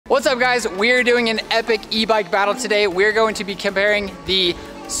What's up guys? We're doing an epic e-bike battle today. We're going to be comparing the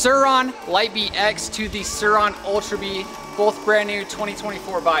Surron Light Beat X to the Surron Ultra B, both brand new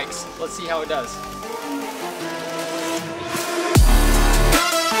 2024 bikes. Let's see how it does.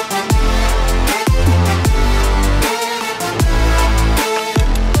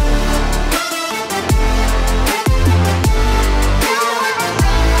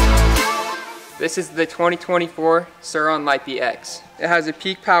 This is the 2024 Surron Light Beat X. It has a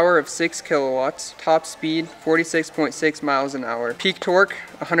peak power of 6 kilowatts, top speed 46.6 miles an hour, peak torque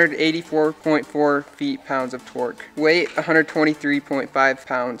 184.4 feet-pounds of torque, weight 123.5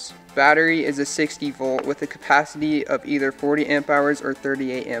 pounds. Battery is a 60 volt with a capacity of either 40 amp hours or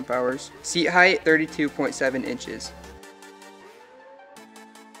 38 amp hours. Seat height 32.7 inches.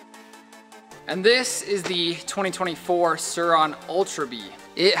 And this is the 2024 Surron Ultra B.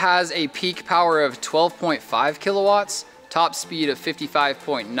 It has a peak power of 12.5 kilowatts, top speed of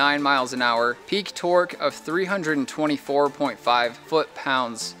 55.9 miles an hour, peak torque of 324.5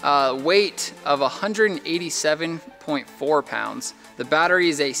 foot-pounds, weight of 187.4 pounds. The battery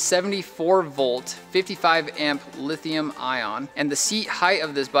is a 74 volt, 55 amp lithium ion, and the seat height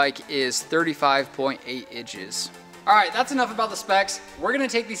of this bike is 35.8 inches. All right, that's enough about the specs. We're gonna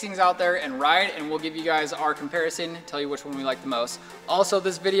take these things out there and ride, and we'll give you guys our comparison, tell you which one we like the most. Also,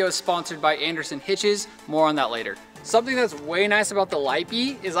 this video is sponsored by Anderson Hitches. More on that later. Something that's way nice about the Light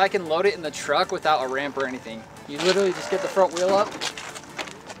Beat is I can load it in the truck without a ramp or anything. You literally just get the front wheel up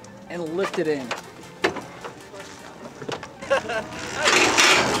and lift it in.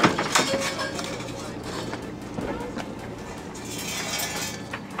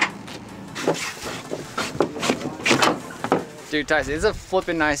 Dude, Tyson, it's a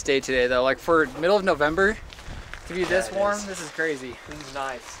flippin' nice day today though. Like for middle of November, to be this warm, this is crazy. This is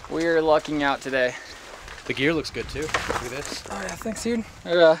nice. We're lucking out today. The gear looks good too. Look at this. Oh yeah, thanks dude.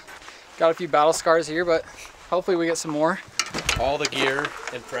 I got a few battle scars here, but hopefully we get some more. All the gear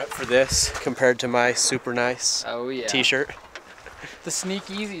and prep for this compared to my super nice t-shirt. The Sneak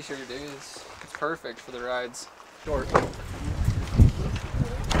Easy shirt, dude. It's perfect for the rides. Short.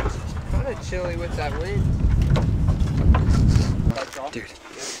 Kind of chilly with that wind. Dude,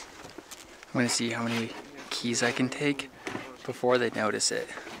 I'm gonna see how many keys I can take before they notice it.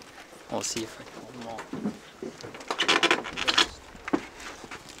 We'll see if I can hold them all.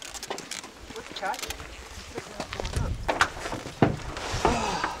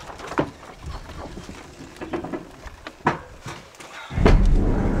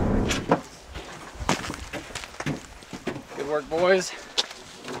 Good work, boys.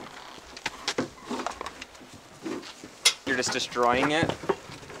 You're just destroying it,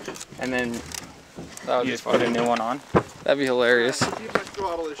 and then That would you be just fun. put a new one on. That'd be hilarious.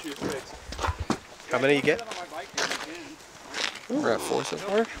 How many you get? We're at 4 so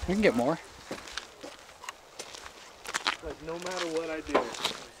far. We can get more. Like, no matter what I do,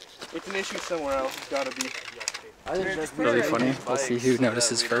 it's an issue somewhere else. It's gotta be. Really funny. We'll see who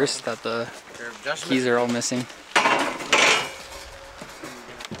notices first that the keys are all missing.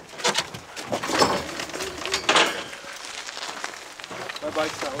 My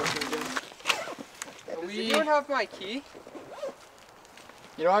bike's not working again. Does anyone have my key?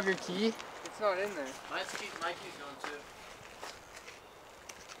 You don't have your key? It's not in there. My key's going too.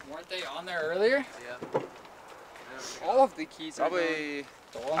 Weren't they on there earlier? Yeah. All of the keys are Probably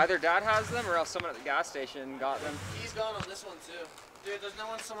gone. Either Dad has them or else someone at the gas station got them. Key's gone on this one too. Dude, there's no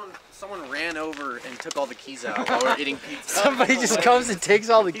one. Someone ran over and took all the keys out while we're eating pizza. Somebody just comes and takes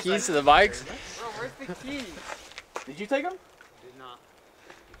all the keys to the bikes. Bro, where's the key? Did you take them? Did not.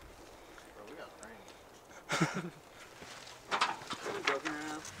 Bro, we got rain.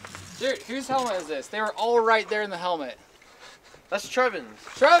 Dude, whose helmet is this? They were all right there in the helmet. That's Trevin's.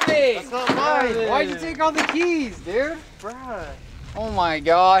 Trevy! That's not mine. Why'd you take all the keys, dude? Bruh. Oh my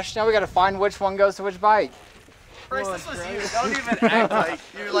gosh, now we gotta find which one goes to which bike. Bryce, this was you. Don't even act like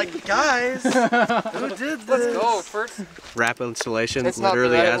you're like, guys, who did this? Let's go, first. Wrap installation It's not the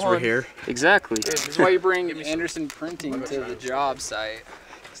literally right as we're one. here. Exactly. This is why you bring Anderson Printing to the job site.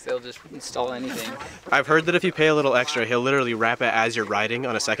 They'll just install anything. I've heard that if you pay a little extra, he'll literally wrap it as you're riding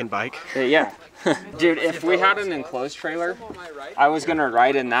on a second bike. Yeah. Dude, if we had an enclosed trailer, I was gonna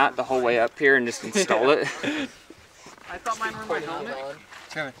ride in that the whole way up here and just install it. I thought mine were my helmet.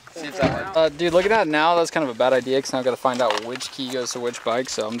 See if that works. Dude, looking at it now, that's kind of a bad idea because now I've got to find out which key goes to which bike,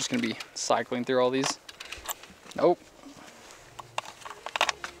 so I'm just going to be cycling through all these. Nope.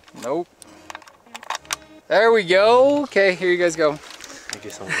 Nope. There we go. Okay, here you guys go. Thank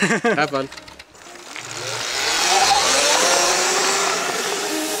you so much. Have fun.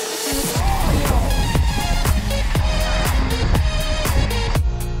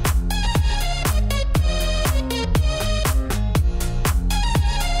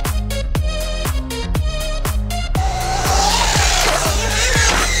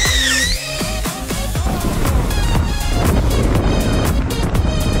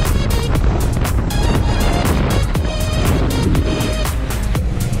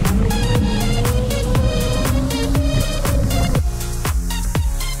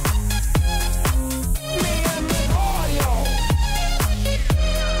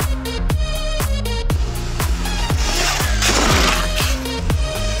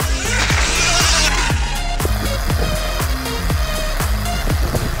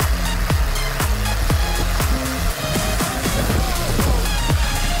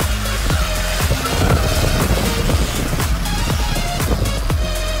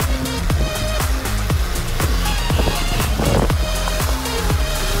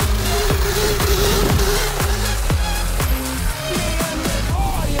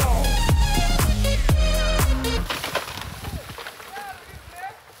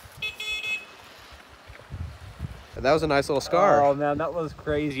 That was a nice little scar. Oh man, that was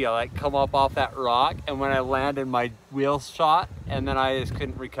crazy. I like come up off that rock, and when I landed, my wheels shot, and then I just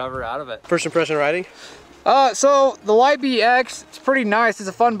couldn't recover out of it. First impression riding? So the Lightbee X, it's pretty nice. It's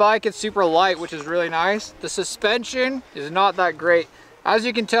a fun bike. It's super light, which is really nice. The suspension is not that great. As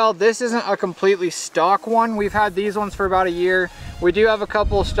you can tell, this isn't a completely stock one. We've had these ones for about a year. We do have a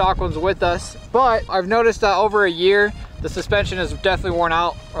couple of stock ones with us, but I've noticed that over a year, the suspension has definitely worn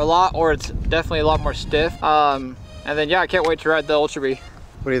out a lot, or it's definitely a lot more stiff. And then yeah, I can't wait to ride the Ultra Bee.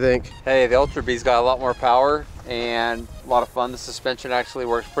 What do you think? Hey, the Ultra Bee's got a lot more power and a lot of fun. The suspension actually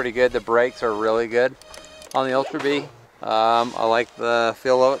works pretty good. The brakes are really good on the Ultra Bee. I like the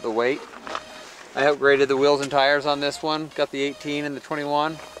feel of it, the weight. I upgraded the wheels and tires on this one. Got the 18 and the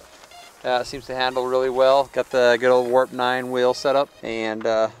 21. It seems to handle really well. Got the good old Warp 9 wheel setup, and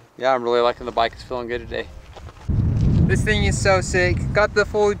yeah, I'm really liking the bike. It's feeling good today. This thing is so sick. Got the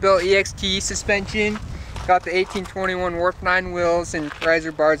fully built EXT suspension. Got the 1821 Warp 9 wheels and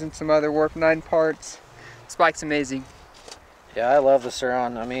riser bars and some other Warp 9 parts. This bike's amazing. Yeah, I love the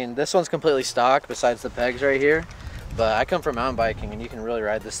Surron. I mean, this one's completely stock besides the pegs right here. But I come from mountain biking, and you can really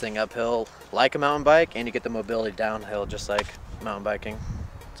ride this thing uphill like a mountain bike, and you get the mobility downhill just like mountain biking.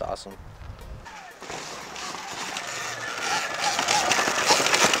 It's awesome.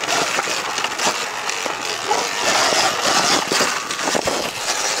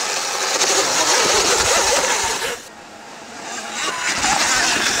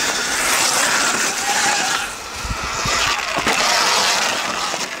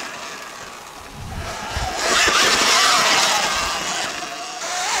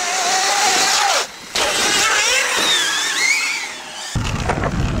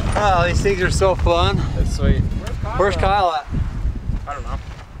 Oh, these things are so fun. That's sweet. Where's Kyle at? I don't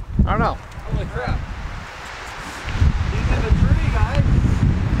know. Holy crap. He's in the tree, guys.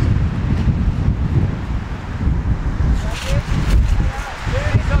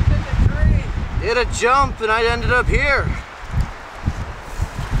 Dude, he jumped in the tree. Did a jump, and I ended up here.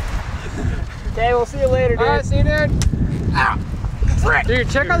 Okay, we'll see you later, dude. All right, see you, dude. Ow. Dude,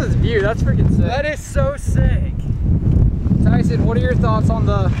 check out this view. That's freaking sick. That is so sick. Tyson, what are your thoughts on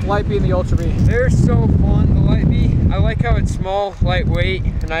the Lightbee and the Ultra Bee? They're so fun, the Lightbee. I like how it's small, lightweight,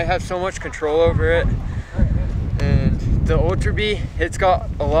 and I have so much control over it. And the Ultra Bee, it's got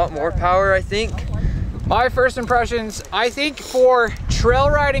a lot more power, I think. My first impressions, I think for trail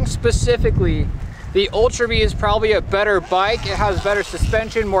riding specifically, the Ultra Bee is probably a better bike. It has better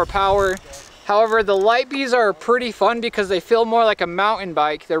suspension, more power. However, the Lightbees are pretty fun because they feel more like a mountain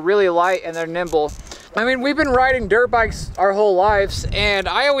bike. They're really light and they're nimble. I mean, we've been riding dirt bikes our whole lives, and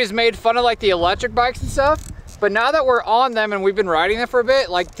I always made fun of like the electric bikes and stuff. But now that we're on them and we've been riding them for a bit,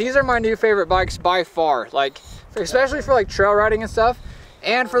 like these are my new favorite bikes by far. Like, especially for like trail riding and stuff,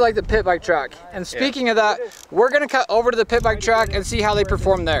 and for like the pit bike track. And speaking of that, we're gonna cut over to the pit bike track and see how they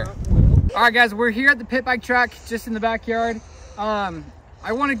perform there. All right, guys, we're here at the pit bike track, just in the backyard.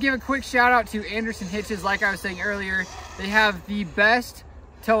 I want to give a quick shout out to Anderson Hitches. Like I was saying earlier, they have the best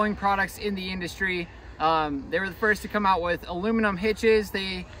towing products in the industry. They were the first to come out with aluminum hitches.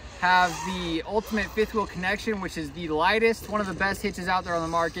 They have the ultimate fifth wheel connection, which is the lightest, one of the best hitches out there on the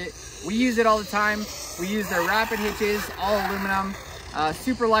market. We use it all the time. We use their rapid hitches, all aluminum,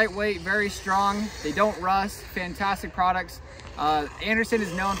 super lightweight, very strong. They don't rust, fantastic products. Anderson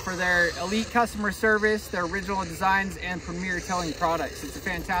is known for their elite customer service, their original designs, and premier towing products. It's a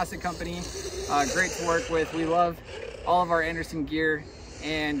fantastic company, great to work with. We love all of our Anderson gear.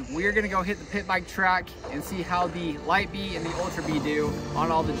 And we're gonna go hit the pit bike track and see how the Lightbee and the Ultra Bee do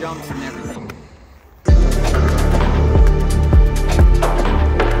on all the jumps and everything.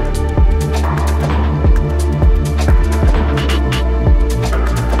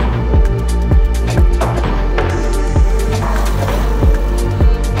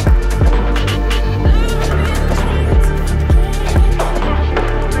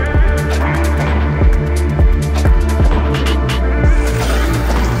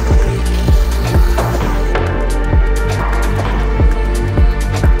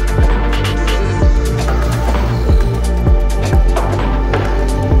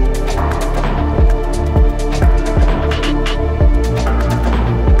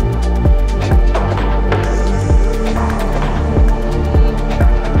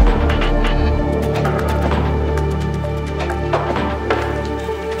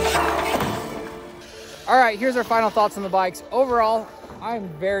 Here's our final thoughts on the bikes. Overall, I'm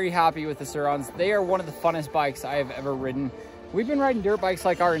very happy with the Surrons. They are one of the funnest bikes I have ever ridden. We've been riding dirt bikes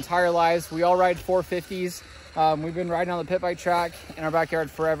like our entire lives. We all ride 450s. We've been riding on the pit bike track in our backyard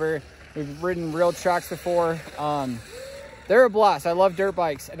forever. We've ridden real tracks before. they're a blast. I love dirt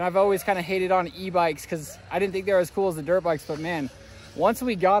bikes, and I've always kind of hated on e-bikes because I didn't think they were as cool as the dirt bikes. But man, once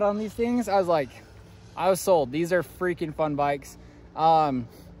we got on these things, I was sold. These are freaking fun bikes. I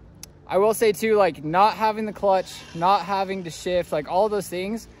will say too, like not having the clutch, not having to shift, like all those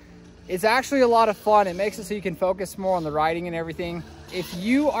things, it's actually a lot of fun. It makes it so you can focus more on the riding and everything. If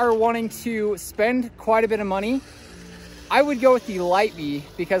you are wanting to spend quite a bit of money, I would go with the Light B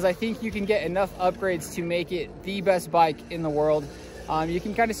because I think you can get enough upgrades to make it the best bike in the world. You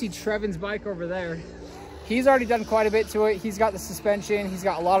can kind of see Trevin's bike over there. He's already done quite a bit to it. He's got the suspension. He's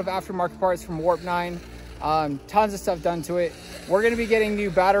got a lot of aftermarket parts from Warp 9. Tons of stuff done to it. We're going to be getting new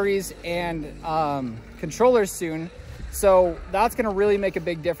batteries and controllers soon. So that's going to really make a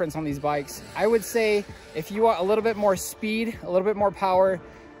big difference on these bikes. I would say if you want a little bit more speed, a little bit more power,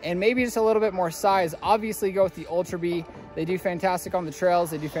 and maybe just a little bit more size, obviously go with the Ultra B. They do fantastic on the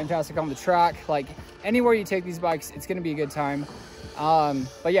trails. They do fantastic on the track. Like anywhere you take these bikes, it's going to be a good time.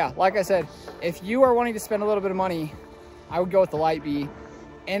 But yeah, like I said, if you are wanting to spend a little bit of money, I would go with the Light B.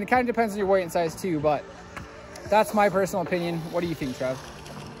 And it kind of depends on your weight and size too, but that's my personal opinion. What do you think, Trev?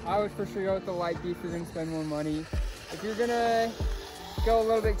 I would for sure go with the Light B if you're going to spend more money. If you're going to go a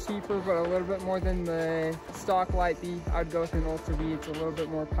little bit cheaper, but a little bit more than the stock Light B, I would go with an Ultra B. It's a little bit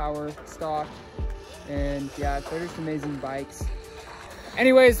more power stock. And yeah, they're just amazing bikes.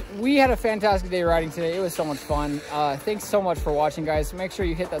 Anyways, we had a fantastic day riding today. It was so much fun. Thanks so much for watching, guys. Make sure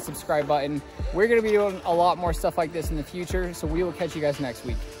you hit that subscribe button. We're going to be doing a lot more stuff like this in the future, so we will catch you guys next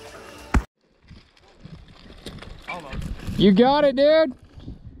week. Almost. You got it, dude.